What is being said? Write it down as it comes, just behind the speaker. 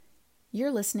You're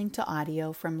listening to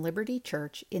audio from Liberty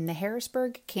Church in the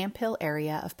Harrisburg Camp Hill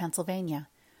area of Pennsylvania.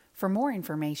 For more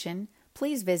information,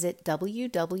 please visit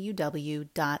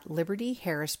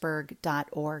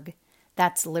www.libertyharrisburg.org.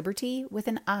 That's liberty with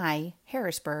an I,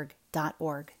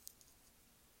 harrisburg.org.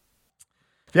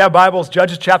 If you have Bibles,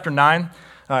 Judges chapter 9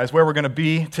 is where we're going to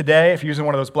be today. If you're using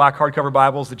one of those black hardcover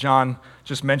Bibles that John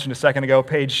just mentioned a second ago,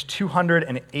 page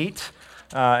 208,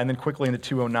 and then quickly into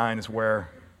 209 is where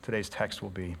today's text will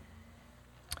be.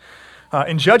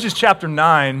 In Judges chapter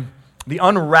 9, the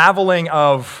unraveling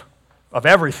of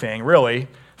everything, really,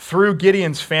 through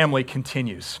Gideon's family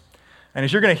continues. And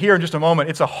as you're going to hear in just a moment,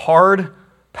 it's a hard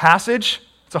passage.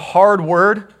 It's a hard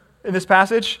word in this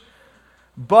passage.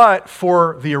 But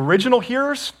for the original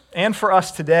hearers and for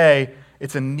us today,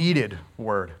 it's a needed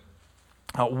word.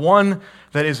 One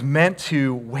that is meant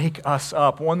to wake us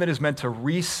up, one that is meant to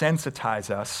resensitize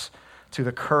us to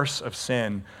the curse of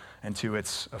sin and to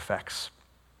its effects.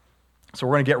 So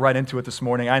we're going to get right into it this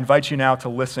morning. I invite you now to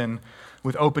listen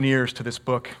with open ears to this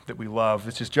book that we love.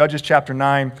 This is Judges chapter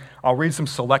 9. I'll read some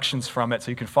selections from it so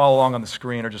you can follow along on the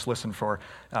screen or just listen for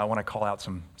when I call out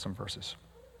some verses.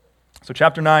 So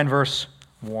chapter 9, verse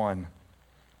 1.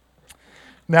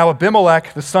 Now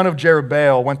Abimelech, the son of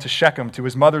Jerubbaal, went to Shechem to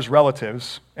his mother's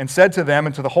relatives and said to them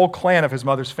and to the whole clan of his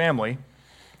mother's family,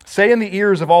 "Say in the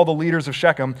ears of all the leaders of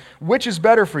Shechem, which is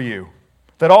better for you,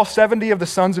 that all 70 of the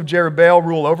sons of Jerubbaal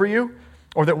rule over you,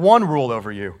 or that one rule over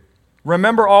you?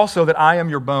 Remember also that I am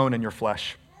your bone and your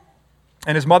flesh."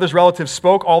 And his mother's relatives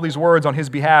spoke all these words on his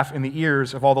behalf in the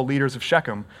ears of all the leaders of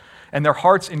Shechem, and their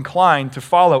hearts inclined to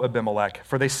follow Abimelech,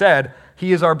 for they said,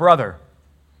 "He is our brother."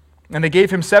 And they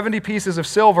gave him 70 pieces of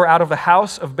silver out of the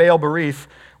house of Baal-berith,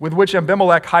 with which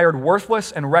Abimelech hired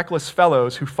worthless and reckless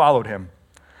fellows who followed him.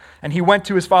 And he went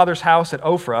to his father's house at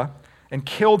Ophrah and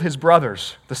killed his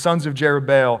brothers, the sons of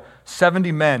Jerubbaal,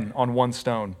 70 men on one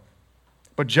stone.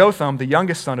 But Jotham, the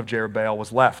youngest son of Jerubbaal,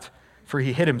 was left, for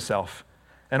he hid himself.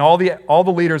 And all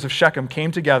the leaders of Shechem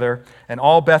came together, and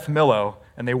all Beth Millo,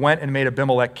 and they went and made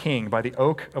Abimelech king by the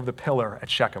oak of the pillar at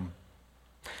Shechem.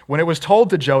 When it was told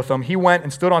to Jotham, he went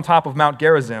and stood on top of Mount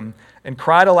Gerizim, and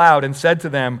cried aloud and said to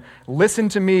them, "Listen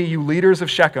to me, you leaders of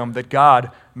Shechem, that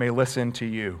God may listen to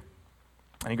you."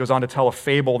 And he goes on to tell a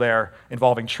fable there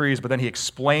involving trees, but then he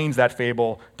explains that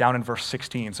fable down in verse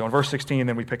 16. So in verse 16,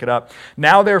 then we pick it up.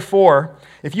 "Now therefore,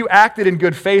 if you acted in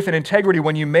good faith and integrity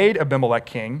when you made Abimelech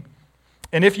king,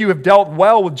 and if you have dealt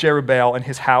well with Jerubbaal and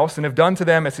his house, and have done to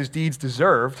them as his deeds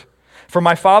deserved, for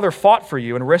my father fought for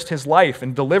you and risked his life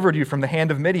and delivered you from the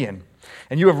hand of Midian,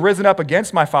 and you have risen up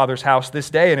against my father's house this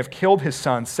day and have killed his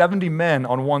son, 70 men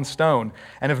on one stone,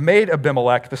 and have made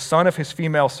Abimelech, the son of his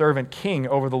female servant, king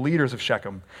over the leaders of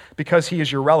Shechem, because he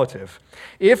is your relative.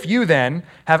 If you then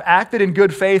have acted in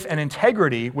good faith and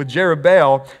integrity with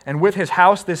Jerubbaal and with his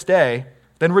house this day,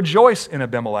 then rejoice in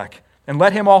Abimelech, and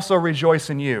let him also rejoice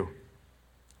in you.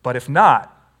 But if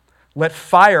not, let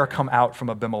fire come out from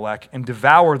Abimelech and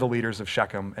devour the leaders of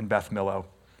Shechem and Beth Millo.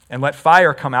 And let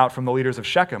fire come out from the leaders of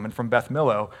Shechem and from Beth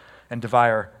Millo and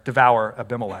devour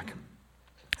Abimelech."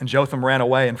 And Jotham ran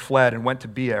away and fled and went to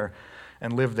Beer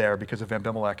and lived there because of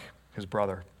Abimelech, his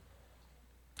brother.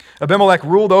 Abimelech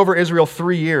ruled over Israel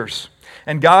 3 years,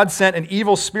 and God sent an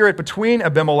evil spirit between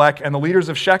Abimelech and the leaders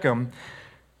of Shechem,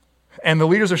 and the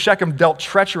leaders of Shechem dealt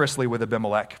treacherously with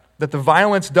Abimelech, that the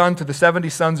violence done to the 70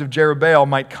 sons of Jerubbaal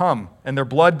might come, and their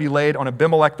blood be laid on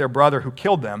Abimelech their brother who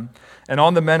killed them, and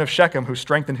on the men of Shechem who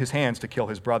strengthened his hands to kill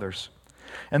his brothers.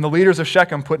 And the leaders of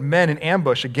Shechem put men in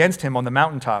ambush against him on the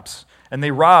mountaintops, and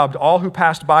they robbed all who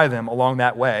passed by them along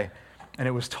that way, and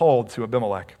it was told to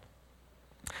Abimelech.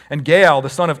 And Gaal, the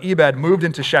son of Ebed, moved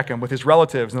into Shechem with his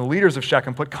relatives, and the leaders of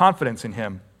Shechem put confidence in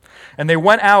him. And they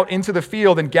went out into the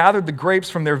field and gathered the grapes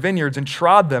from their vineyards and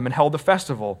trod them and held a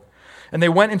festival. And they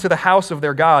went into the house of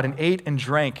their God and ate and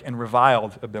drank and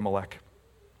reviled Abimelech.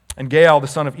 And Gaal, the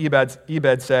son of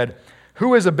Ebed, said,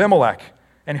 "Who is Abimelech,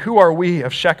 and who are we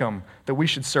of Shechem that we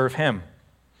should serve him?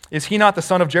 Is he not the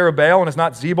son of Jerubbaal, and is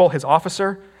not Zebul his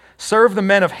officer? Serve the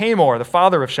men of Hamor, the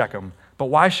father of Shechem, but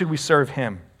why should we serve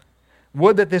him?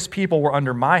 Would that this people were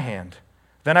under my hand.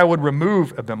 Then I would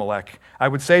remove Abimelech. I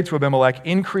would say to Abimelech,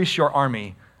 increase your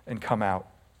army and come out."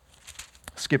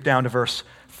 Skip down to verse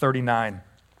 39.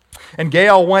 "And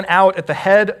Gaal went out at the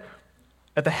head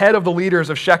of the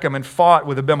leaders of Shechem and fought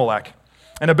with Abimelech.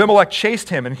 And Abimelech chased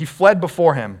him, and he fled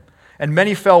before him. And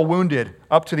many fell wounded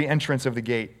up to the entrance of the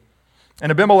gate.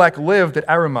 And Abimelech lived at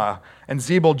Arumah, and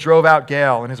Zebul drove out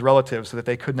Gaal and his relatives so that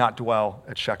they could not dwell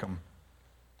at Shechem.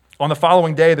 On the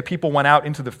following day, the people went out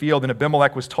into the field, and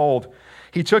Abimelech was told.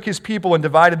 He took his people and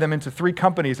divided them into 3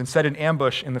 companies and set an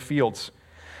ambush in the fields.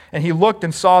 And he looked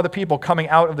and saw the people coming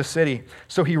out of the city.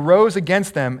 So he rose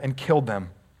against them and killed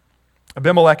them.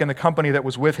 Abimelech and the company that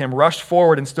was with him rushed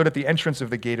forward and stood at the entrance of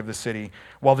the gate of the city,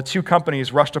 while the two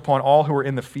companies rushed upon all who were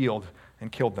in the field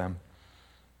and killed them.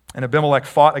 And Abimelech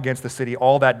fought against the city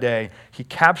all that day. He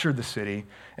captured the city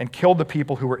and killed the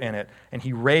people who were in it, and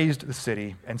he razed the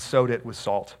city and sowed it with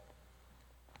salt.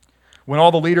 When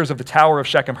all the leaders of the tower of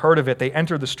Shechem heard of it, they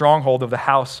entered the stronghold of the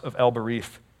house of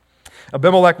El-Berith.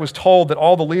 Abimelech was told that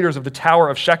all the leaders of the tower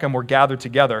of Shechem were gathered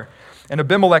together, and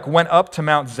Abimelech went up to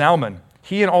Mount Zalmon,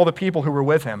 he and all the people who were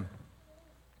with him.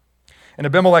 And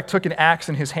Abimelech took an axe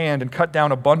in his hand and cut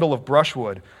down a bundle of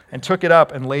brushwood and took it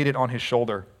up and laid it on his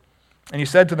shoulder. And he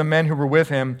said to the men who were with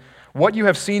him, "What you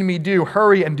have seen me do,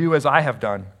 hurry and do as I have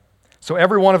done." So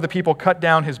every one of the people cut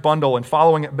down his bundle, and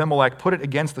following Abimelech, put it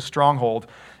against the stronghold,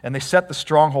 and they set the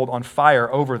stronghold on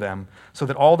fire over them, so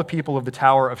that all the people of the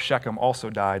tower of Shechem also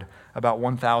died, about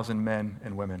 1,000 men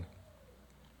and women.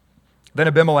 Then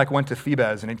Abimelech went to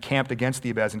Thebez and encamped against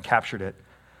Thebez and captured it.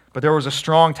 But there was a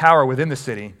strong tower within the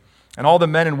city, and all the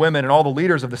men and women and all the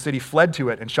leaders of the city fled to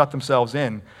it and shut themselves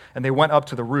in, and they went up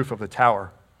to the roof of the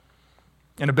tower.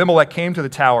 And Abimelech came to the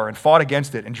tower and fought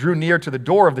against it and drew near to the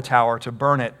door of the tower to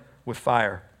burn it with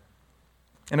fire.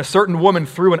 And a certain woman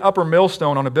threw an upper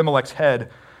millstone on Abimelech's head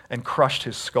and crushed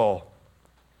his skull.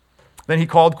 Then he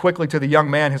called quickly to the young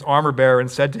man, his armor-bearer,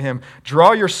 and said to him,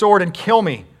 "Draw your sword and kill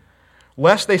me,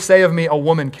 lest they say of me, a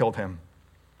woman killed him."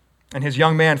 And his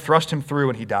young man thrust him through,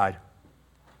 and he died.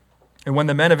 And when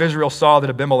the men of Israel saw that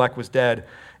Abimelech was dead,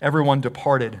 everyone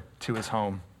departed to his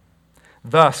home.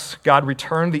 Thus God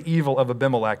returned the evil of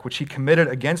Abimelech, which he committed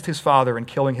against his father in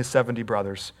killing his 70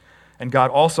 brothers. And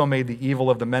God also made the evil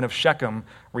of the men of Shechem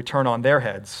return on their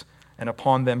heads, and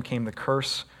upon them came the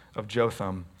curse of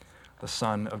Jotham, the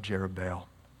son of Jerubbaal.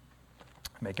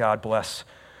 May God bless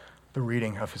the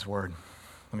reading of his word.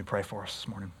 Let me pray for us this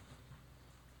morning.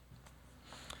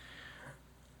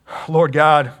 Lord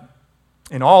God,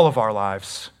 in all of our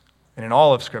lives and in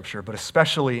all of Scripture, but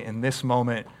especially in this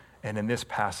moment and in this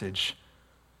passage,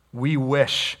 we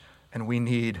wish and we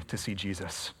need to see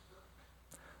Jesus.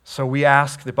 So we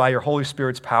ask that by your Holy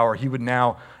Spirit's power, he would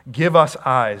now give us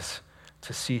eyes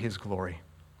to see his glory.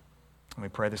 And we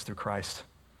pray this through Christ.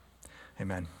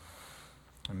 Amen.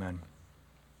 Amen.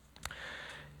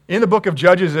 In the book of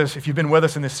Judges, if you've been with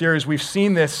us in this series, we've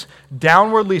seen this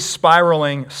downwardly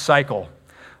spiraling cycle.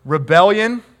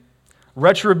 Rebellion,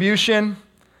 retribution,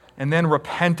 and then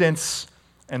repentance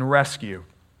and rescue.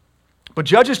 But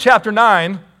Judges chapter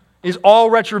 9 is all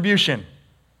retribution.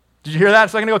 Did you hear that a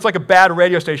second ago? It's like a bad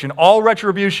radio station. All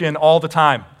retribution all the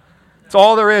time. It's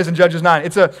all there is in Judges 9.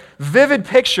 It's a vivid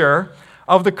picture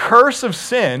of the curse of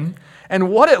sin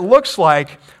and what it looks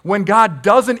like when God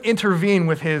doesn't intervene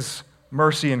with his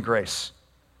mercy and grace.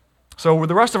 So with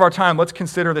the rest of our time, let's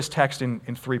consider this text in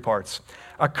 3 parts.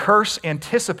 A curse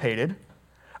anticipated,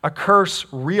 a curse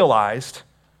realized,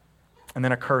 and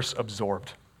then a curse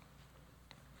absorbed.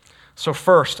 So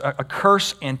first, a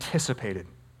curse anticipated.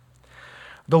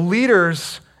 The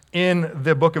leaders in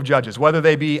the book of Judges, whether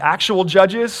they be actual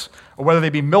judges or whether they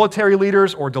be military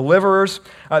leaders or deliverers,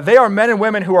 they are men and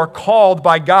women who are called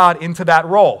by God into that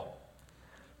role.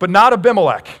 But not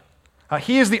Abimelech.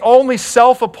 He is the only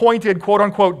self-appointed,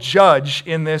 quote-unquote, judge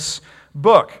in this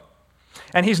book.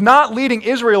 And he's not leading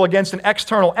Israel against an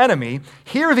external enemy.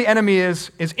 Here the enemy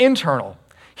is internal.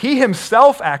 He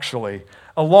himself, actually,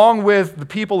 along with the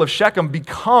people of Shechem,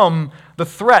 become the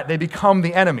threat. They become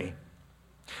the enemy.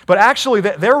 But actually,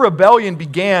 their rebellion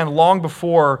began long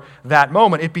before that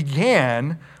moment. It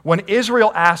began when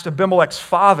Israel asked Abimelech's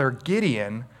father,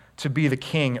 Gideon, to be the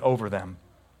king over them.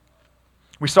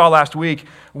 We saw last week,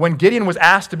 when Gideon was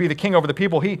asked to be the king over the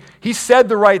people, he said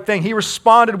the right thing. He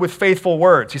responded with faithful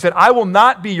words. He said, "I will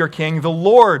not be your king, the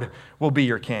Lord will be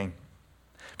your king."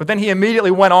 But then he immediately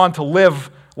went on to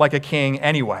live like a king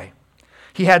anyway.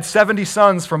 He had 70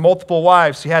 sons from multiple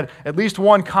wives. He had at least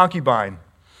one concubine.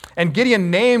 And Gideon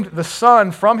named the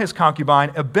son from his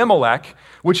concubine Abimelech,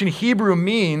 which in Hebrew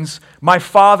means, "My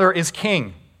father is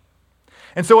king."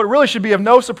 And so it really should be of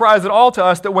no surprise at all to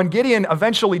us that when Gideon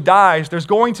eventually dies, there's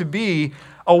going to be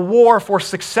a war for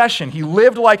succession. He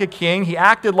lived like a king. He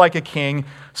acted like a king.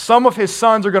 Some of his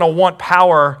sons are going to want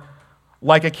power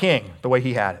like a king, the way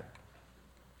he had it.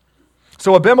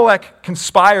 So Abimelech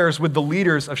conspires with the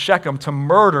leaders of Shechem to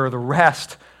murder the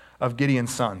rest of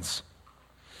Gideon's sons.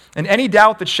 And any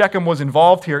doubt that Shechem was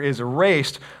involved here is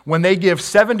erased when they give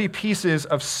 70 pieces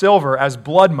of silver as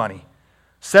blood money.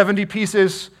 70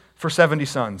 pieces for 70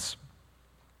 sons.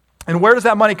 And where does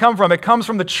that money come from? It comes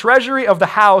from the treasury of the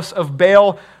house of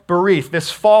Baal-Berith, this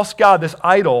false god, this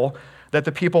idol that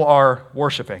the people are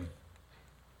worshiping.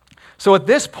 So at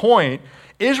this point,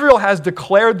 Israel has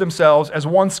declared themselves, as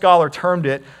one scholar termed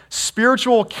it,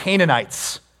 spiritual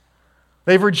Canaanites.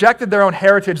 They've rejected their own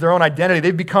heritage, their own identity.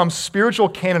 They've become spiritual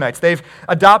Canaanites. They've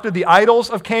adopted the idols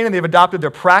of Canaan. They've adopted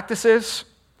their practices.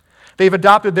 They've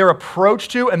adopted their approach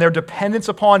to and their dependence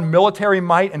upon military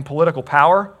might and political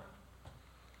power.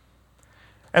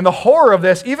 And the horror of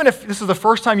this, even if this is the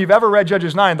first time you've ever read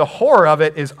Judges 9, the horror of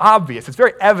it is obvious. It's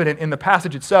very evident in the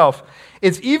passage itself.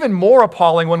 It's even more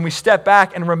appalling when we step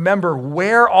back and remember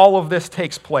where all of this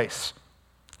takes place.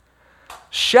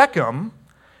 Shechem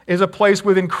is a place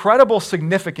with incredible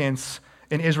significance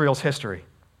in Israel's history.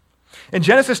 In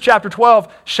Genesis chapter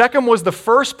 12, Shechem was the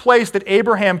first place that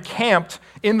Abraham camped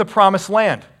in the Promised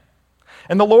Land.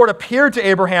 And the Lord appeared to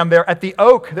Abraham there at the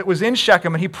oak that was in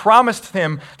Shechem, and he promised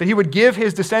him that he would give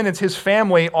his descendants, his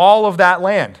family, all of that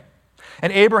land.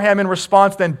 And Abraham, in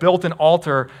response, then built an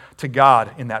altar to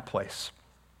God in that place.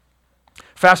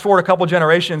 Fast forward a couple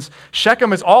generations,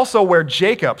 Shechem is also where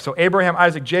Jacob, so Abraham,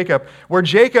 Isaac, Jacob, where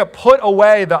Jacob put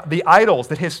away the idols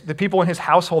that the people in his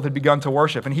household had begun to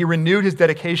worship, and he renewed his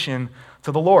dedication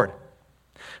to the Lord.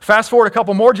 Fast forward a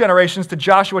couple more generations to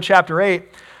Joshua chapter 8.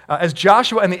 As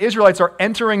Joshua and the Israelites are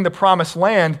entering the Promised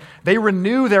Land, they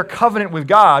renew their covenant with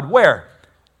God. Where?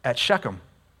 At Shechem.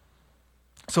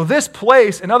 So this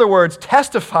place, in other words,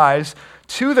 testifies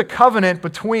to the covenant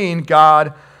between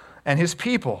God and his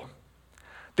people.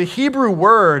 The Hebrew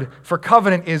word for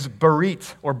covenant is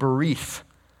berit or berith.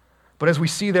 But as we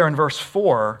see there in verse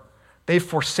 4, they've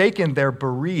forsaken their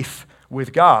berith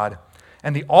with God,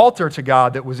 and the altar to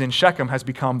God that was in Shechem has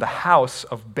become the house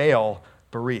of Baal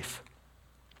Berith.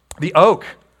 The oak,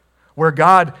 where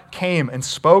God came and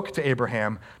spoke to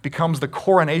Abraham, becomes the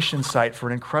coronation site for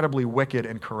an incredibly wicked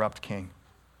and corrupt king.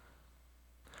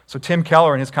 So Tim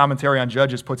Keller, in his commentary on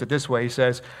Judges, puts it this way. He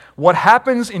says, what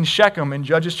happens in Shechem in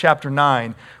Judges chapter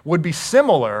 9 would be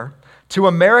similar to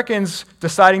Americans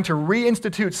deciding to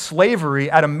reinstitute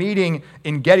slavery at a meeting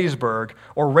in Gettysburg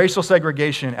or racial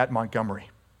segregation at Montgomery.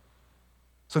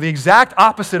 So the exact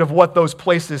opposite of what those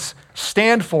places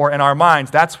stand for in our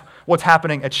minds, that's what's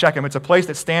happening at Shechem. It's a place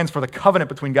that stands for the covenant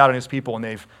between God and his people, and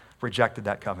they've rejected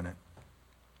that covenant.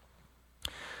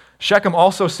 Shechem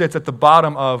also sits at the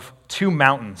bottom of two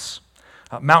mountains,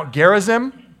 Mount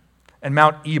Gerizim and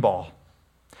Mount Ebal,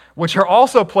 which are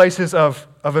also places of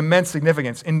immense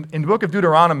significance. In the book of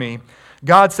Deuteronomy,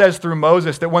 God says through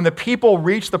Moses that when the people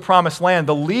reach the Promised Land,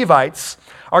 the Levites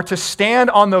are to stand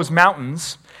on those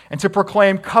mountains and to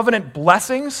proclaim covenant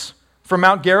blessings from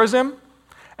Mount Gerizim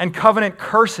and covenant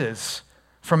curses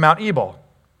from Mount Ebal.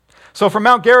 So from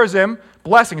Mount Gerizim,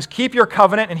 blessings, keep your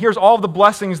covenant, and here's all of the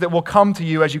blessings that will come to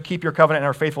you as you keep your covenant and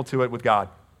are faithful to it with God.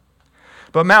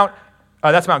 But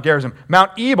that's Mount Gerizim.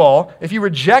 Mount Ebal, if you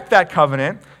reject that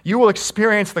covenant, you will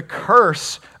experience the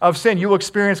curse of sin. You will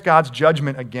experience God's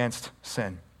judgment against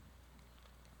sin.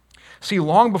 See,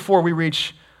 long before we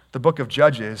reach the book of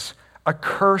Judges, a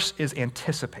curse is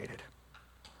anticipated.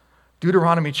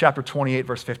 Deuteronomy chapter 28,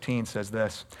 verse 15 says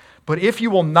this, but if you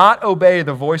will not obey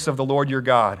the voice of the Lord your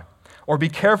God, or be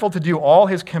careful to do all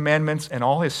his commandments and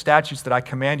all his statutes that I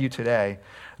command you today,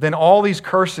 then all these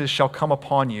curses shall come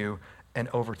upon you and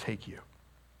overtake you.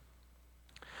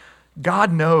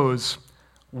 God knows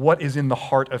what is in the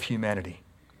heart of humanity.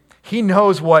 He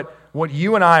knows what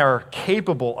you and I are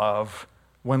capable of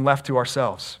when left to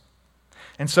ourselves.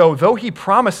 And so, though he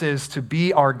promises to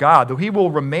be our God, though he will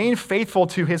remain faithful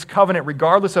to his covenant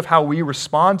regardless of how we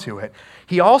respond to it,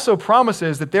 he also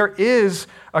promises that there is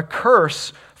a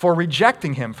curse for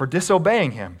rejecting him, for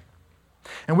disobeying him.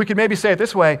 And we could maybe say it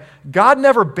this way, God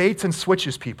never baits and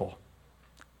switches people.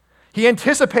 He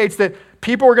anticipates that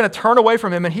people are going to turn away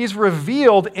from him, and he's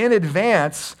revealed in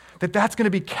advance that that's going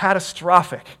to be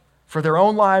catastrophic for their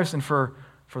own lives and for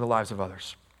the lives of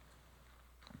others.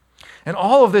 And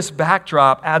all of this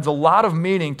backdrop adds a lot of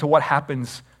meaning to what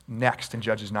happens next in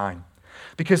Judges 9.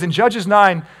 Because in Judges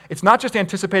 9, it's not just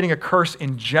anticipating a curse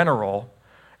in general,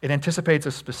 it anticipates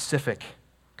a specific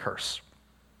curse.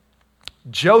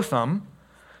 Jotham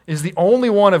is the only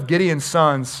one of Gideon's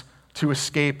sons to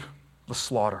escape the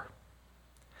slaughter.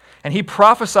 And he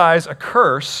prophesies a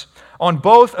curse on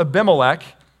both Abimelech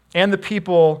and the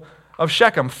people of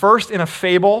Shechem. First in a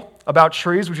fable about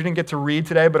trees, which we didn't get to read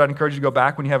today, but I'd encourage you to go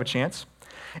back when you have a chance.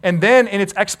 And then in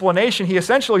its explanation, he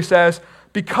essentially says,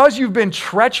 because you've been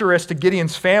treacherous to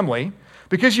Gideon's family,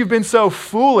 because you've been so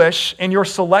foolish in your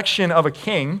selection of a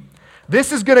king,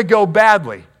 this is going to go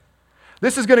badly.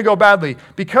 This is going to go badly.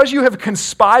 Because you have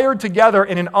conspired together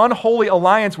in an unholy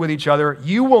alliance with each other,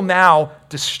 you will now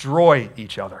destroy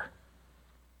each other.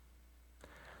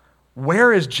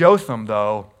 Where is Jotham,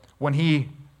 though, when he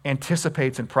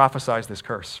anticipates and prophesies this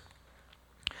curse?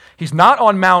 He's not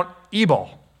on Mount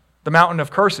Ebal, the mountain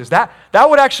of curses. That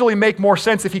would actually make more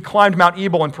sense if he climbed Mount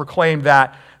Ebal and proclaimed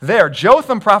that there.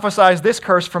 Jotham prophesies this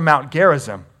curse from Mount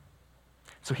Gerizim.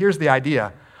 So here's the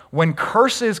idea. When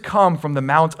curses come from the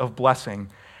Mount of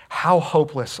blessing, how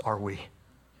hopeless are we?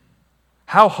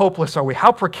 How hopeless are we?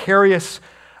 How precarious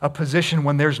a position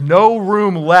when there's no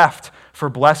room left for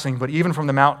blessing, but even from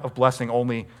the Mount of blessing,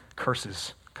 only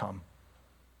curses come.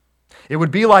 It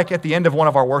would be like at the end of one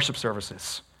of our worship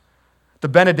services, the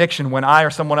benediction, when I or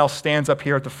someone else stands up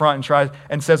here at the front and tries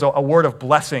and says a word of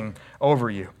blessing over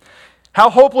you. How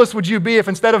hopeless would you be if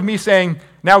instead of me saying,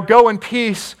 now go in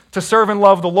peace to serve and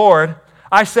love the Lord,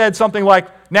 I said something like,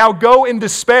 now go in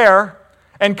despair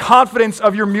and confidence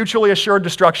of your mutually assured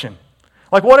destruction.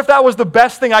 Like, what if that was the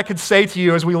best thing I could say to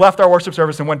you as we left our worship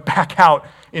service and went back out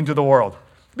into the world?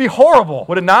 It'd be horrible,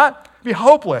 would it not? It'd be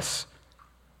hopeless.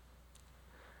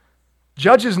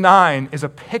 Judges 9 is a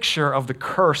picture of the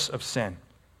curse of sin.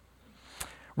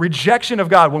 Rejection of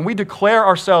God, when we declare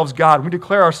ourselves God, when we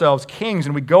declare ourselves kings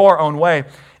and we go our own way,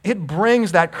 it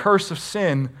brings that curse of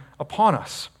sin upon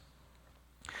us.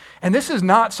 And this is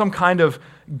not some kind of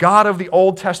God of the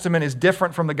Old Testament is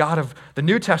different from the God of the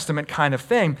New Testament kind of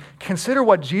thing. Consider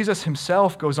what Jesus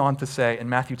himself goes on to say in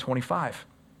Matthew 25.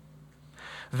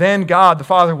 Then God, the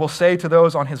Father, will say to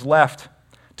those on his left,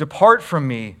 depart from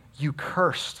me, you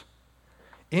cursed,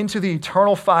 into the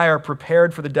eternal fire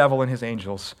prepared for the devil and his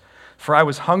angels. For I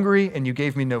was hungry, and you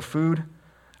gave me no food.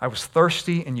 I was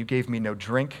thirsty, and you gave me no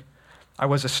drink. I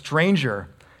was a stranger,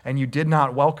 and you did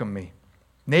not welcome me.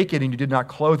 Naked, and you did not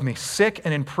clothe me. Sick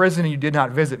and in prison, and you did not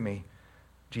visit me.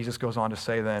 Jesus goes on to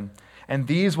say then, and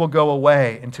these will go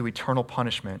away into eternal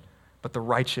punishment, but the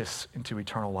righteous into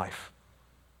eternal life.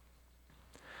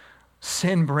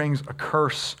 Sin brings a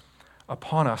curse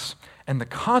upon us, and the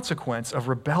consequence of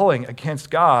rebelling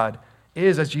against God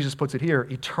is, as Jesus puts it here,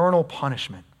 eternal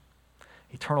punishment.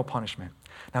 Eternal punishment.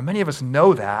 Now, many of us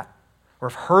know that, or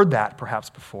have heard that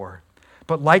perhaps before,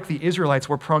 but like the Israelites,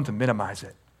 we're prone to minimize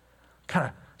it. Kind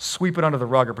of sweep it under the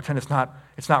rug or pretend it's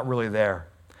not really there.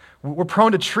 We're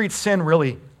prone to treat sin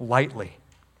really lightly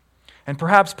and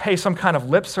perhaps pay some kind of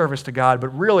lip service to God, but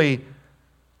really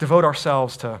devote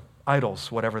ourselves to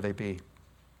idols, whatever they be.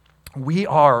 We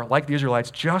are, like the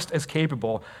Israelites, just as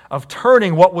capable of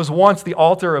turning what was once the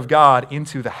altar of God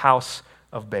into the house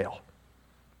of Baal.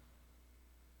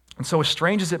 And so as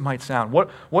strange as it might sound,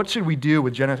 what should we do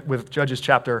with Judges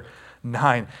chapter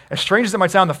 9? As strange as it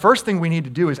might sound, the first thing we need to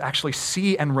do is actually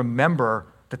see and remember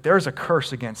that there's a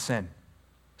curse against sin.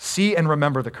 See and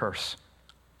remember the curse.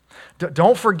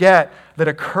 Don't forget that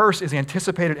a curse is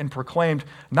anticipated and proclaimed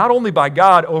not only by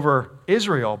God over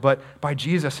Israel, but by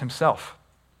Jesus himself.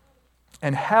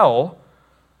 And hell,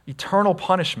 eternal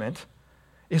punishment,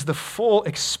 is the full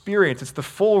experience, it's the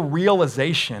full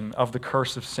realization of the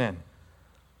curse of sin.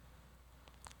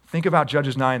 Think about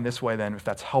Judges 9 this way then, if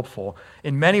that's helpful.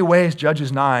 In many ways,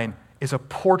 Judges 9 is a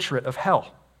portrait of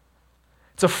hell.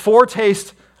 It's a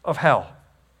foretaste of hell,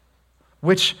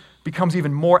 which becomes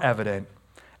even more evident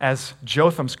as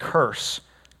Jotham's curse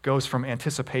goes from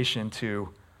anticipation to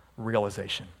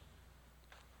realization.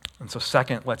 And so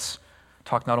second, let's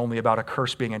talk not only about a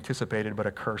curse being anticipated, but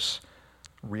a curse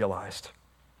realized.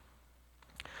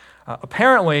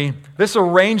 Apparently, this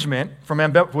arrangement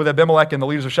with Abimelech and the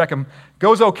leaders of Shechem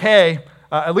goes okay,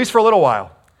 at least for a little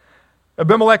while.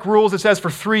 Abimelech rules, it says, for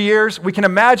 3 years. We can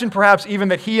imagine perhaps even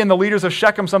that he and the leaders of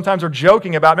Shechem sometimes are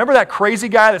joking about, remember that crazy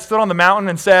guy that stood on the mountain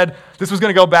and said this was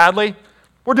going to go badly?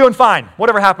 We're doing fine.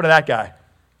 Whatever happened to that guy?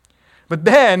 But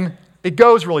then it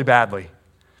goes really badly.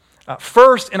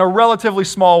 First, in a relatively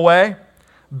small way,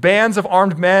 bands of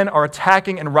armed men are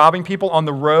attacking and robbing people on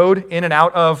the road in and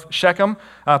out of Shechem.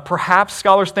 Perhaps,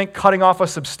 scholars think, cutting off a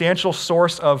substantial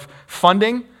source of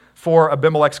funding for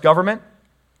Abimelech's government.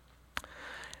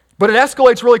 But it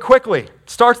escalates really quickly. It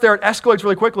starts there, it escalates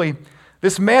really quickly.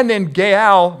 This man named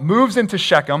Gaal moves into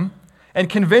Shechem and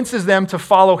convinces them to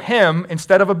follow him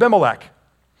instead of Abimelech.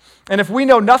 And if we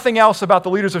know nothing else about the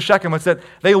leaders of Shechem, it's that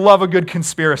they love a good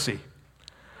conspiracy.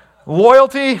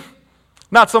 Loyalty,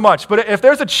 not so much. But if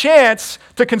there's a chance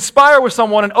to conspire with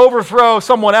someone and overthrow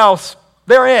someone else,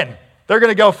 they're in. They're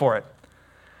going to go for it.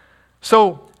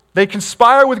 So they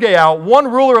conspire with Gaal.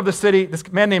 One ruler of the city, this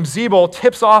man named Zebul,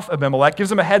 tips off Abimelech,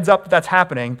 gives him a heads up that that's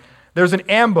happening. There's an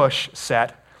ambush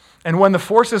set. And when the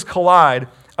forces collide,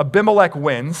 Abimelech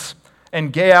wins,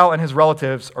 and Gaal and his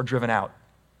relatives are driven out.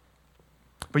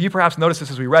 But you perhaps noticed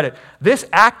this as we read it. This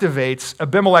activates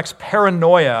Abimelech's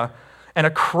paranoia and a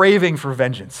craving for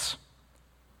vengeance.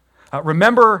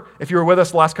 Remember, if you were with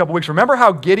us the last couple weeks, remember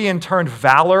how Gideon turned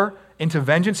valor into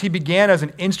vengeance? He began as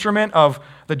an instrument of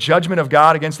the judgment of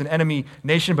God against an enemy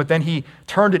nation, but then he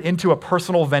turned it into a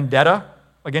personal vendetta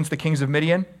against the kings of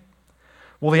Midian.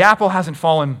 Well, the apple hasn't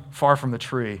fallen far from the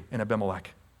tree in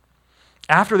Abimelech.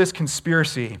 After this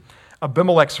conspiracy,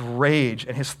 Abimelech's rage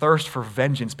and his thirst for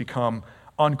vengeance become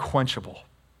unquenchable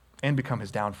and become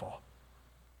his downfall.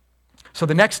 So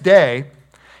the next day,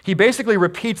 he basically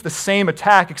repeats the same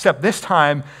attack, except this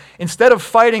time, instead of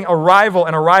fighting a rival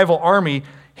and a rival army,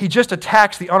 he just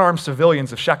attacks the unarmed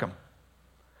civilians of Shechem.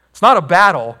 It's not a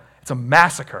battle, it's a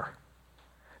massacre.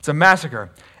 It's a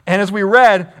massacre. And as we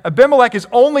read, Abimelech is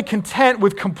only content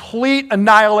with complete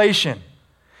annihilation.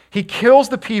 He kills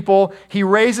the people, he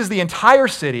razes the entire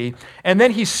city, and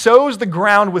then he sows the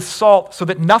ground with salt so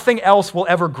that nothing else will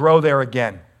ever grow there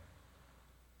again.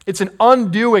 It's an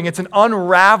undoing, it's an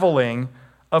unraveling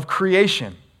of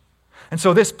creation. And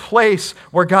so this place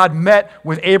where God met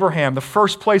with Abraham, the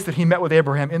first place that he met with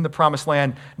Abraham in the promised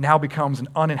land, now becomes an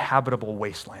uninhabitable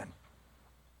wasteland.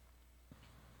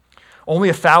 Only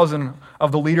 1,000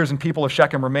 of the leaders and people of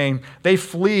Shechem remain. They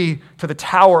flee to the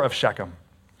Tower of Shechem,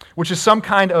 which is some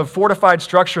kind of fortified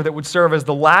structure that would serve as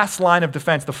the last line of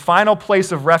defense, the final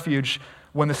place of refuge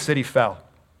when the city fell.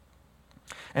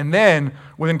 And then,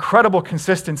 with incredible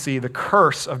consistency, the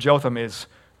curse of Jotham is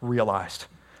realized.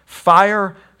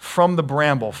 Fire from the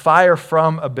bramble, fire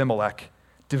from Abimelech,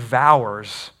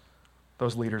 devours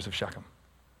those leaders of Shechem.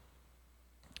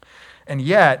 And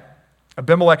yet,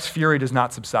 Abimelech's fury does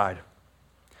not subside.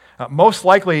 Most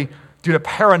likely due to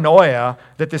paranoia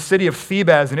that the city of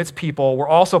Thebez and its people were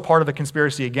also part of the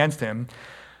conspiracy against him,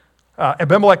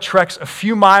 Abimelech treks a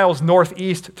few miles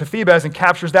northeast to Thebez and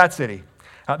captures that city.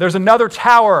 There's another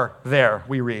tower there,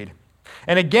 we read.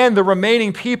 And again, the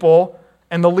remaining people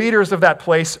and the leaders of that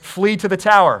place flee to the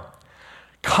tower.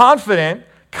 Confident,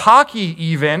 cocky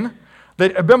even,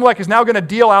 that Abimelech is now going to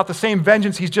deal out the same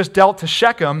vengeance he's just dealt to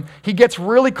Shechem, he gets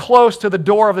really close to the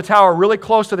door of the tower, really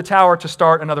close to the tower to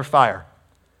start another fire.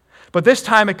 But this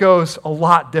time it goes a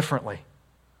lot differently.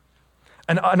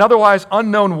 An otherwise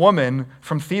unknown woman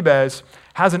from Thebez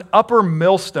has an upper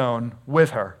millstone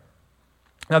with her.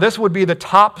 Now this would be the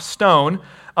top stone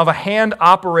of a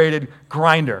hand-operated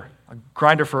grinder, a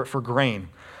grinder for grain.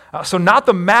 So not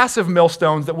the massive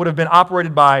millstones that would have been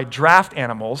operated by draft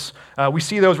animals. We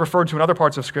see those referred to in other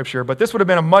parts of Scripture, but this would have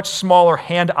been a much smaller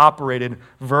hand-operated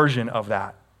version of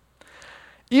that.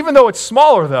 Even though it's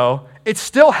smaller, though, it's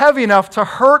still heavy enough to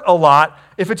hurt a lot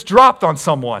if it's dropped on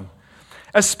someone,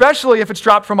 especially if it's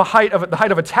dropped from the height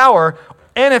of a tower,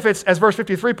 and if it's, as verse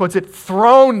 53 puts it,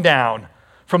 thrown down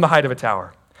from the height of a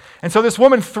tower. And so this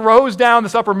woman throws down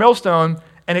this upper millstone,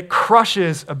 and it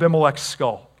crushes Abimelech's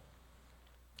skull.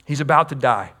 He's about to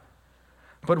die.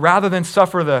 But rather than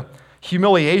suffer the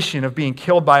humiliation of being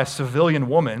killed by a civilian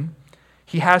woman,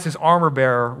 he has his armor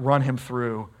bearer run him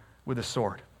through with a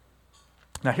sword.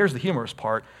 Now here's the humorous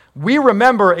part. We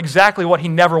remember exactly what he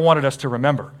never wanted us to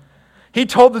remember. He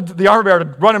told the armor bearer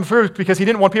to run him through because he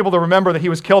didn't want people to remember that he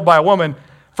was killed by a woman.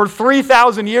 For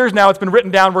 3,000 years now, it's been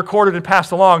written down, recorded, and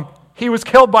passed along. He was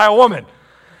killed by a woman.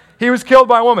 He was killed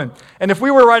by a woman. And if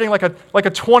we were writing like a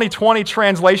 2020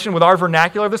 translation with our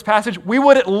vernacular of this passage, we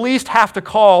would at least have to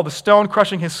call the stone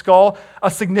crushing his skull a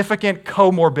significant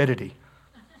comorbidity.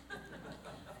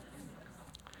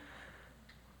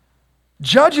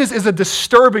 Judges is a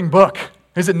disturbing book,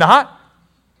 is it not?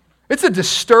 It's a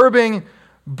disturbing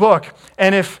book.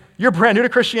 And if you're brand new to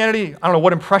Christianity, I don't know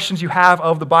what impressions you have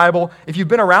of the Bible. If you've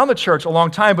been around the church a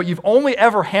long time, but you've only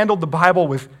ever handled the Bible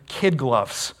with kid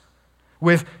gloves,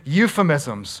 with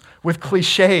euphemisms, with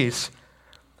cliches,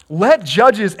 let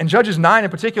Judges, and Judges 9 in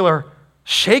particular,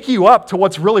 shake you up to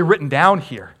what's really written down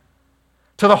here,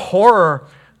 to the horror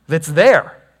that's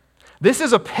there. This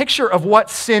is a picture of what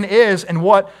sin is and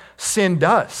what sin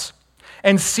does.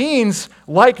 And scenes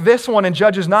like this one in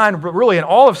Judges 9, but really in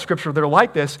all of Scripture that are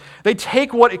like this, they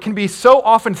take what it can be so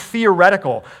often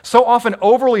theoretical, so often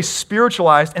overly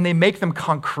spiritualized, and they make them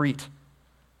concrete.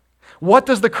 What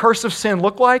does the curse of sin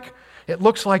look like? It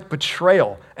looks like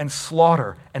betrayal and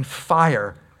slaughter and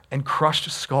fire and crushed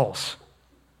skulls.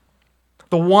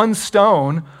 The one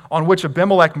stone on which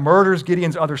Abimelech murders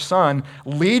Gideon's other son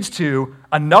leads to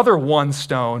another one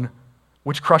stone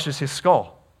which crushes his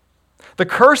skull. The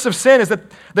curse of sin is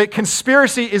that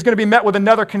conspiracy is going to be met with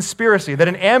another conspiracy, that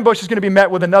an ambush is going to be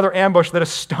met with another ambush, that a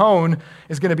stone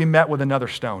is going to be met with another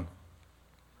stone.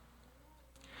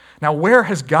 Now, where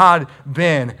has God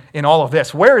been in all of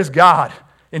this? Where is God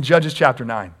in Judges chapter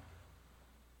 9?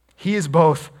 He is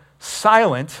both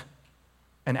silent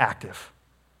and active.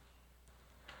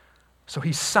 So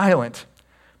he's silent,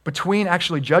 between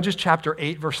actually Judges chapter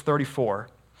 8, verse 34,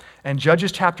 and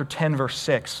Judges chapter 10, verse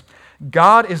 6,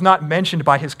 God is not mentioned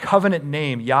by his covenant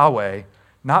name, Yahweh,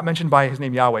 not mentioned by his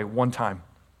name, Yahweh, one time.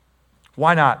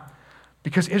 Why not?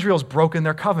 Because Israel's broken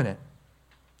their covenant.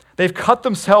 They've cut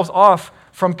themselves off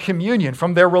from communion,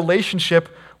 from their relationship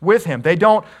with him. They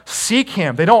don't seek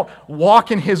him. They don't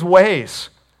walk in his ways.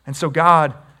 And so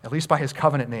God, at least by his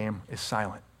covenant name, is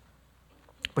silent.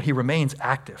 But he remains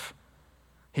active.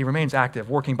 He remains active,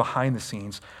 working behind the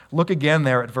scenes. Look again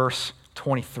there at verse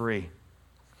 23.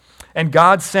 And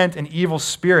God sent an evil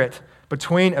spirit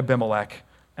between Abimelech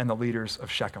and the leaders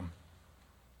of Shechem.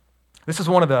 This is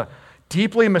one of the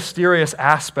deeply mysterious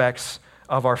aspects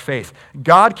of our faith.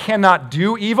 God cannot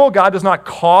do evil. God does not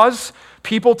cause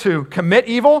people to commit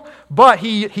evil, but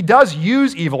he does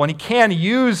use evil, and he can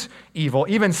use evil,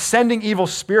 even sending evil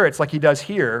spirits like he does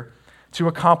here, to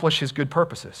accomplish his good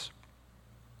purposes.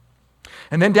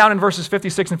 And then down in verses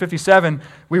 56 and 57,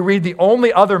 we read the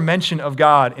only other mention of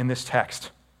God in this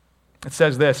text. It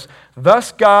says this,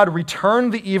 "Thus God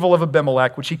returned the evil of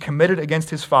Abimelech, which he committed against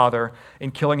his father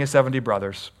in killing his 70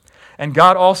 brothers. And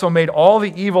God also made all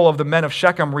the evil of the men of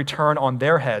Shechem return on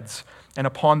their heads, and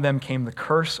upon them came the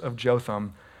curse of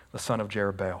Jotham, the son of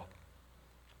Jerubbaal."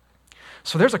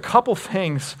 So there's a couple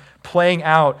things playing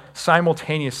out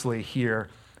simultaneously here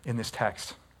in this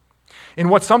text. In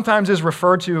what sometimes is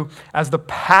referred to as the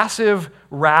passive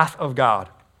wrath of God.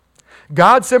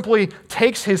 God simply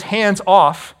takes his hands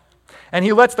off, and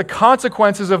he lets the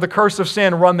consequences of the curse of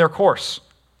sin run their course.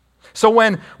 So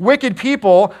when wicked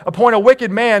people appoint a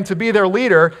wicked man to be their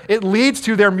leader, it leads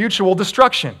to their mutual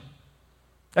destruction.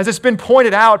 As it's been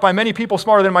pointed out by many people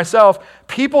smarter than myself,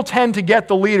 people tend to get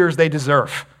the leaders they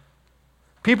deserve.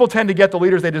 People tend to get the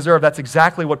leaders they deserve. That's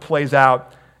exactly what plays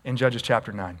out in Judges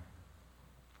chapter 9.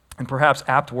 And perhaps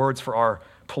apt words for our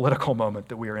political moment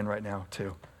that we are in right now,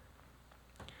 too.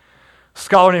 A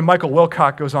scholar named Michael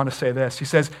Wilcock goes on to say this. He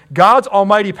says, God's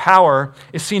almighty power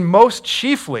is seen most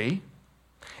chiefly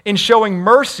in showing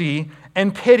mercy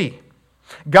and pity.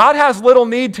 God has little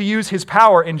need to use his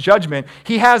power in judgment.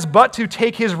 He has but to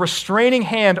take his restraining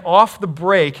hand off the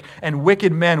brake, and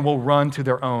wicked men will run to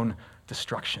their own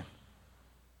destruction.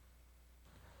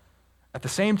 At the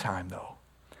same time, though,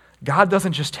 God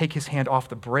doesn't just take his hand off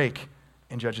the brake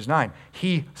in Judges 9.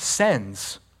 He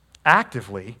sends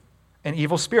actively an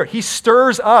evil spirit. He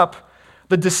stirs up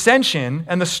the dissension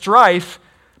and the strife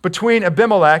between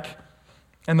Abimelech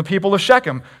and the people of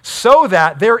Shechem, so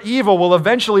that their evil will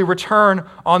eventually return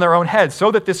on their own heads, so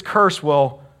that this curse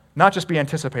will not just be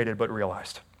anticipated, but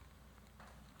realized.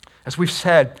 As we've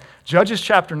said, Judges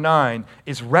chapter 9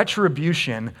 is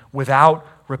retribution without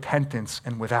repentance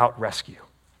and without rescue.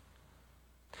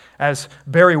 As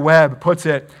Barry Webb puts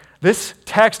it, this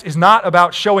text is not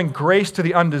about showing grace to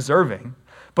the undeserving,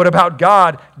 but about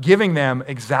God giving them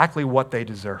exactly what they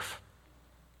deserve.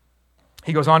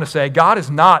 He goes on to say, God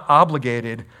is not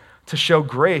obligated to show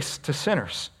grace to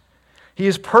sinners. He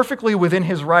is perfectly within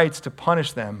his rights to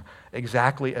punish them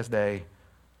exactly as they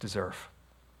deserve.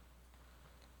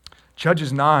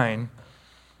 Judges 9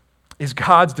 is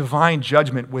God's divine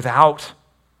judgment without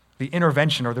the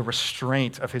intervention or the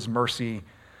restraint of his mercy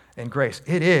and grace.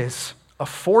 It is a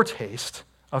foretaste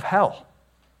of hell,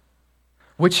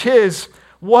 which is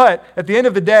what, at the end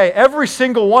of the day, every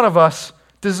single one of us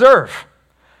deserve.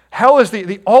 Hell is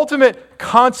the ultimate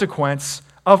consequence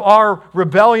of our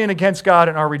rebellion against God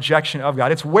and our rejection of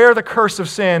God. It's where the curse of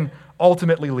sin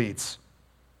ultimately leads.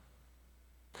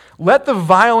 Let the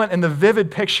violent and the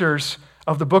vivid pictures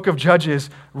of the book of Judges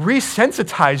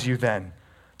resensitize you then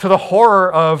to the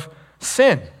horror of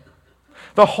sin.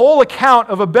 The whole account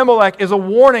of Abimelech is a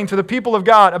warning to the people of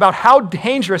God about how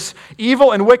dangerous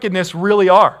evil and wickedness really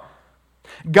are.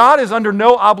 God is under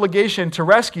no obligation to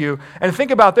rescue. And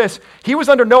think about this. He was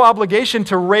under no obligation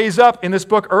to raise up in this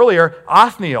book earlier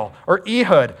Othniel or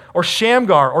Ehud or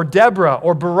Shamgar or Deborah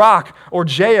or Barak or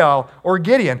Jael or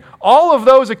Gideon. All of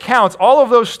those accounts, all of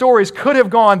those stories could have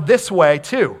gone this way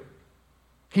too.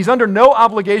 He's under no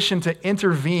obligation to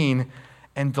intervene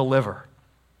and deliver.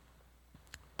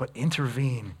 But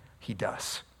intervene, he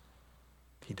does.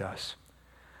 He does.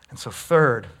 And so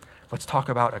third, let's talk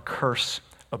about a curse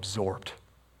absorbed.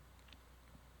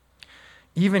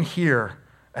 Even here,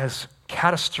 as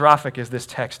catastrophic as this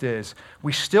text is,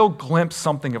 we still glimpse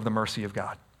something of the mercy of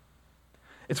God.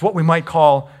 It's what we might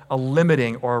call a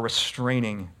limiting or a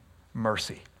restraining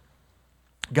mercy.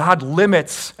 God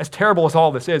limits, as terrible as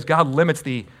all this is, God limits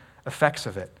the effects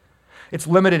of it. It's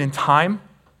limited in time.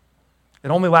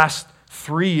 It only lasts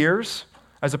 3 years,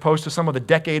 as opposed to some of the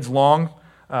decades-long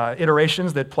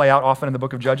iterations that play out often in the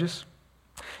book of Judges.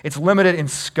 It's limited in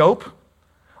scope.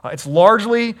 It's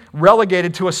largely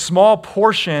relegated to a small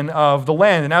portion of the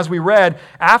land. And as we read,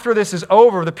 after this is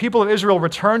over, the people of Israel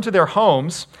return to their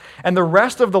homes, and the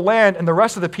rest of the land and the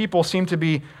rest of the people seem to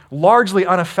be largely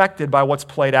unaffected by what's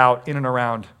played out in and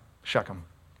around Shechem.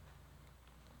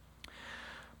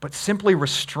 But simply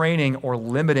restraining or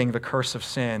limiting the curse of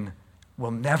sin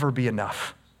will never be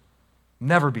enough.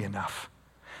 Never be enough.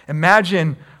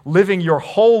 Imagine living your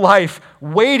whole life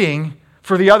waiting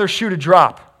for the other shoe to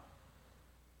drop,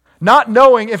 not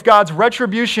knowing if God's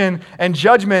retribution and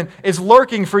judgment is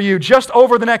lurking for you just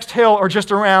over the next hill or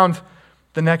just around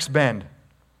the next bend.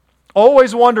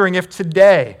 Always wondering if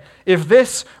today, if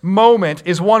this moment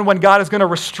is one when God is going to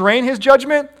restrain his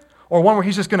judgment or one where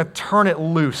he's just going to turn it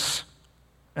loose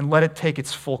and let it take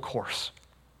its full course.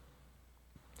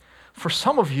 For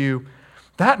some of you,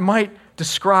 that might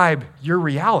describe your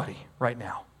reality right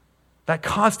now. That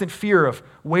constant fear of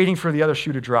waiting for the other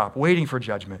shoe to drop, waiting for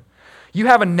judgment. You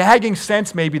have a nagging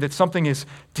sense maybe that something is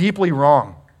deeply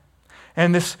wrong.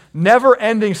 And this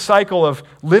never-ending cycle of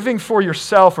living for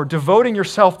yourself or devoting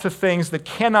yourself to things that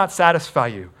cannot satisfy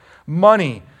you,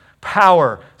 money,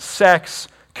 power, sex,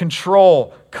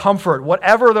 control, comfort,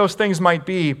 whatever those things might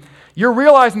be, you're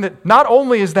realizing that not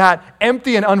only is that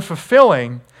empty and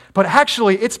unfulfilling, but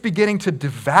actually it's beginning to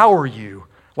devour you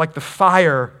like the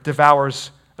fire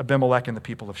devours Abimelech and the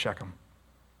people of Shechem.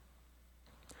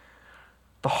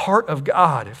 The heart of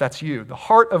God, if that's you, the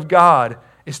heart of God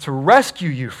is to rescue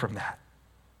you from that.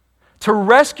 To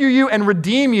rescue you and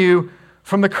redeem you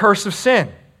from the curse of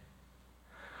sin.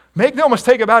 Make no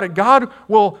mistake about it, God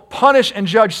will punish and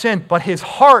judge sin, but his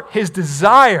heart, his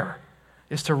desire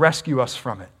is to rescue us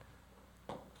from it.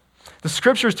 The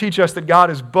scriptures teach us that God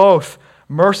is both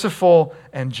merciful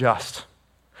and just.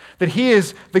 That he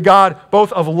is the God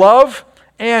both of love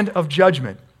and of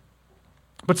judgment.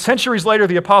 But centuries later,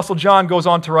 the Apostle John goes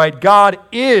on to write, God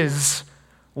is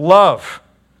love.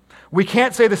 We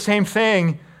can't say the same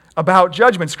thing about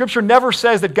judgment. Scripture never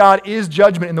says that God is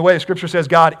judgment in the way the Scripture says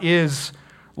God is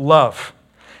love.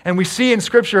 And we see in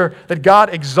Scripture that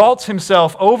God exalts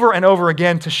himself over and over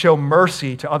again to show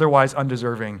mercy to otherwise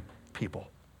undeserving people.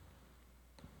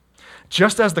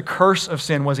 Just as the curse of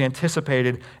sin was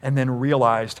anticipated and then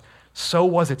realized, so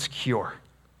was its cure.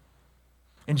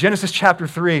 In Genesis chapter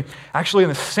 3, actually in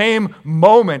the same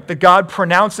moment that God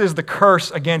pronounces the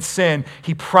curse against sin,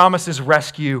 he promises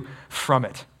rescue from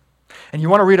it. And you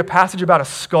want to read a passage about a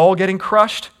skull getting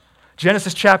crushed?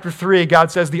 Genesis chapter 3,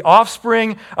 God says, the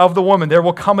offspring of the woman, there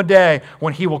will come a day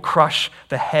when he will crush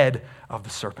the head of the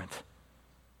serpent.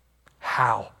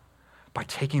 How? By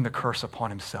taking the curse upon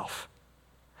himself.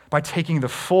 By taking the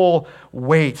full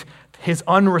weight, his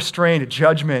unrestrained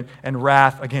judgment and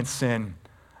wrath against sin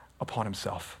upon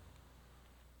himself.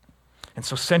 And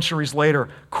so centuries later,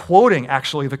 quoting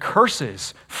actually the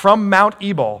curses from Mount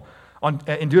Ebal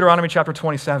in Deuteronomy chapter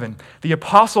 27, the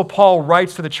Apostle Paul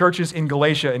writes to the churches in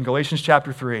Galatia in Galatians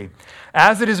chapter 3,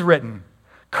 as it is written,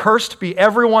 cursed be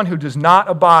everyone who does not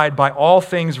abide by all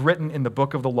things written in the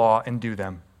book of the law and do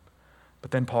them. But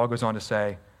then Paul goes on to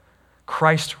say,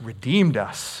 Christ redeemed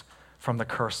us from the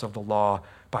curse of the law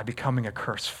by becoming a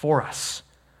curse for us.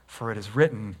 For it is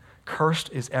written,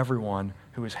 cursed is everyone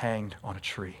who is hanged on a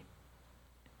tree.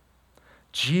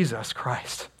 Jesus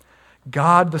Christ,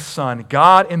 God the Son,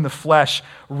 God in the flesh,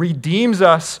 redeems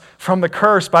us from the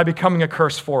curse by becoming a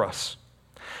curse for us.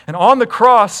 And on the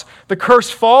cross, the curse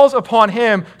falls upon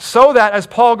him so that, as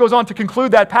Paul goes on to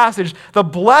conclude that passage, the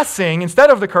blessing,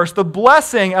 instead of the curse, the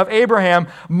blessing of Abraham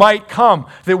might come,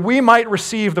 that we might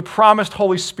receive the promised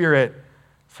Holy Spirit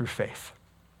through faith.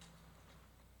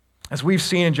 As we've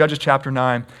seen in Judges chapter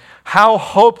 9, how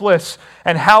hopeless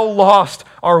and how lost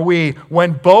are we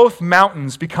when both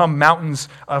mountains become mountains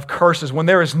of curses, when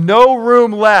there is no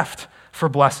room left for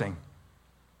blessing.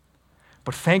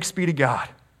 But thanks be to God,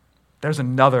 there's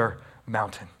another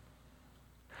mountain.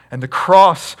 And the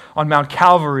cross on Mount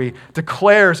Calvary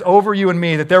declares over you and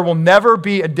me that there will never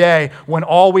be a day when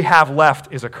all we have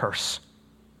left is a curse.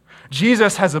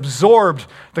 Jesus has absorbed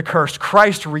the curse.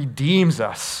 Christ redeems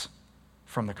us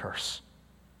from the curse.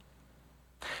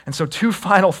 And so 2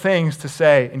 final things to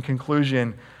say in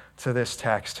conclusion to this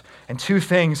text, and 2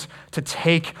 things to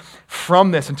take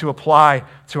from this and to apply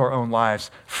to our own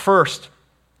lives. First,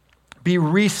 be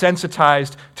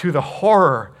resensitized to the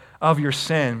horror of your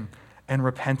sin and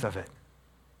repent of it.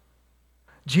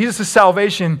 Jesus'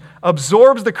 salvation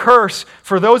absorbs the curse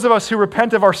for those of us who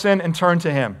repent of our sin and turn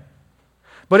to him.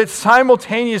 But it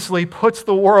simultaneously puts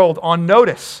the world on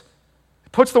notice.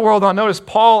 It puts the world on notice.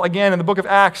 Paul, again, in the book of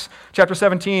Acts, chapter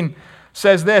 17,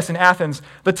 says this in Athens,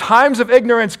 the times of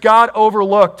ignorance God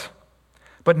overlooked,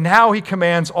 But now he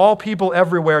commands all people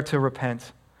everywhere to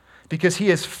repent, because he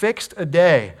has fixed a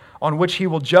day on which he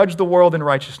will judge the world in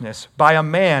righteousness by a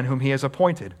man whom he has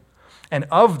appointed. And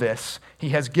of this he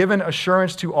has given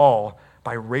assurance to all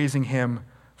by raising him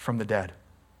from the dead.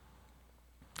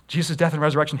 Jesus' death and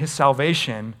resurrection, his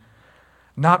salvation,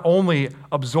 not only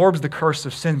absorbs the curse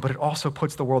of sin, but it also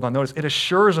puts the world on notice. It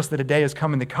assures us that a day is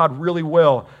coming that God really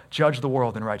will judge the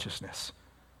world in righteousness.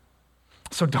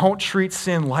 So don't treat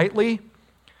sin lightly.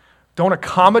 Don't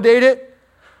accommodate it.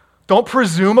 Don't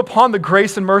presume upon the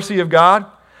grace and mercy of God.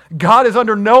 God is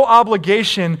under no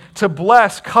obligation to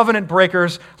bless covenant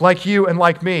breakers like you and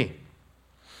like me.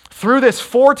 Through this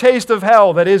foretaste of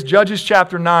hell that is Judges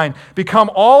chapter 9,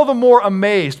 become all the more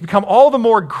amazed, become all the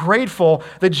more grateful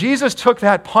that Jesus took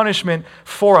that punishment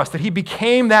for us, that he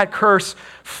became that curse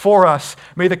for us.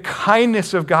 May the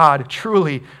kindness of God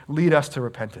truly lead us to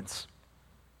repentance.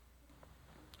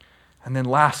 And then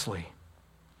lastly,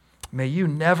 may you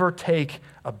never take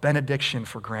a benediction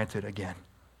for granted again.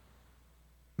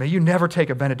 May you never take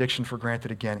a benediction for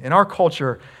granted again. In our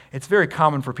culture, it's very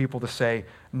common for people to say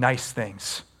nice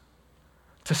things,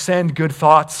 to send good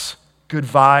thoughts, good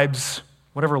vibes,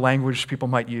 whatever language people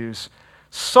might use,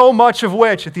 so much of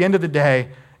which, at the end of the day,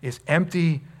 is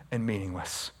empty and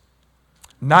meaningless.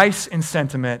 Nice in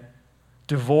sentiment,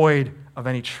 devoid of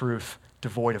any truth,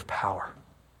 devoid of power.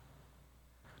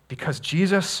 Because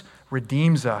Jesus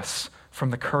redeems us from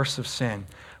the curse of sin.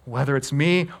 Whether it's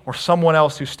me or someone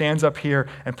else who stands up here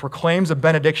and proclaims a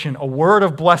benediction, a word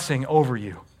of blessing over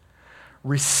you,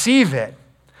 receive it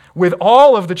with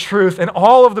all of the truth and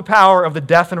all of the power of the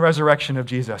death and resurrection of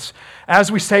Jesus.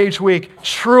 As we say each week,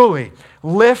 truly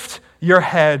lift your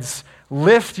heads,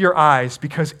 lift your eyes,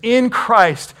 because in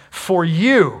Christ, for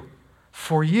you,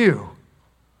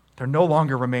 there no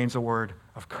longer remains a word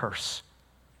of curse,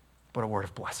 but a word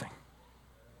of blessing.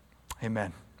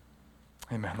 Amen.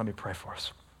 Amen. Let me pray for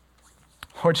us.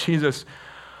 Lord Jesus,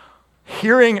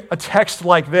 hearing a text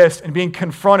like this and being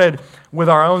confronted with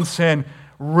our own sin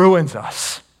ruins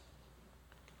us.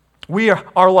 We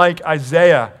are like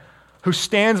Isaiah, who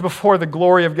stands before the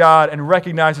glory of God and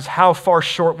recognizes how far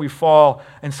short we fall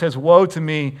and says, "Woe to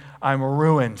me, I'm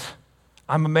ruined.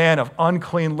 I'm a man of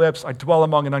unclean lips. I dwell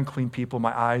among an unclean people.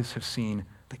 My eyes have seen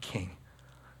the King."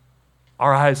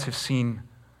 Our eyes have seen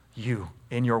you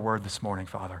in your word this morning,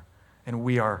 Father, and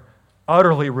we are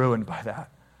utterly ruined by that.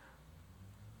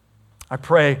 I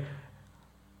pray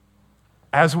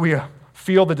as we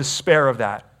feel the despair of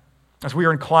that, as we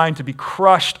are inclined to be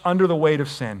crushed under the weight of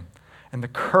sin and the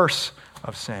curse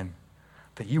of sin,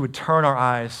 that you would turn our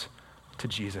eyes to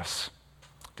Jesus,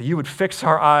 that you would fix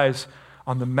our eyes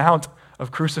on the mount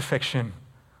of crucifixion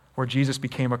where Jesus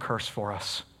became a curse for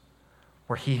us,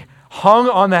 where he hung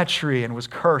on that tree and was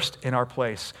cursed in our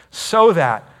place, so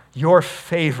that your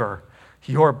favor,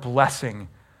 your blessing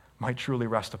might truly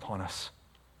rest upon us.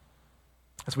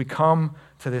 As we come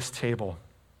to this table,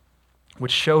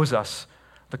 which shows us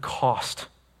the cost,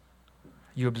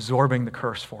 you absorbing the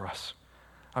curse for us,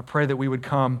 I pray that we would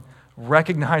come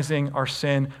recognizing our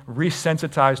sin,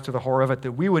 resensitized to the horror of it,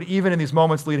 that we would, even in these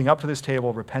moments leading up to this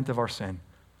table, repent of our sin.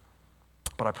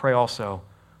 But I pray also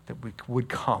that we would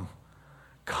come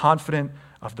confident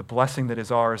of the blessing that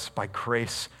is ours by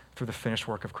grace through the finished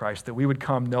work of Christ, that we would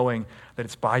come knowing that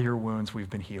it's by your wounds we've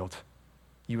been healed.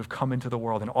 You have come into the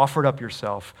world and offered up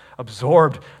yourself,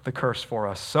 absorbed the curse for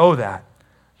us, so that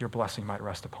your blessing might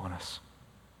rest upon us.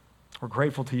 We're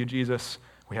grateful to you, Jesus.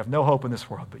 We have no hope in this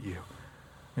world but you.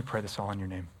 We pray this all in your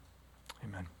name.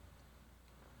 Amen.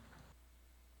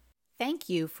 Thank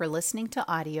you for listening to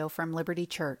audio from Liberty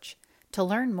Church. To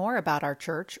learn more about our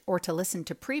church or to listen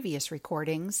to previous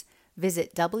recordings,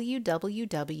 visit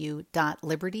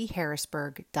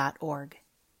www.libertyharrisburg.org.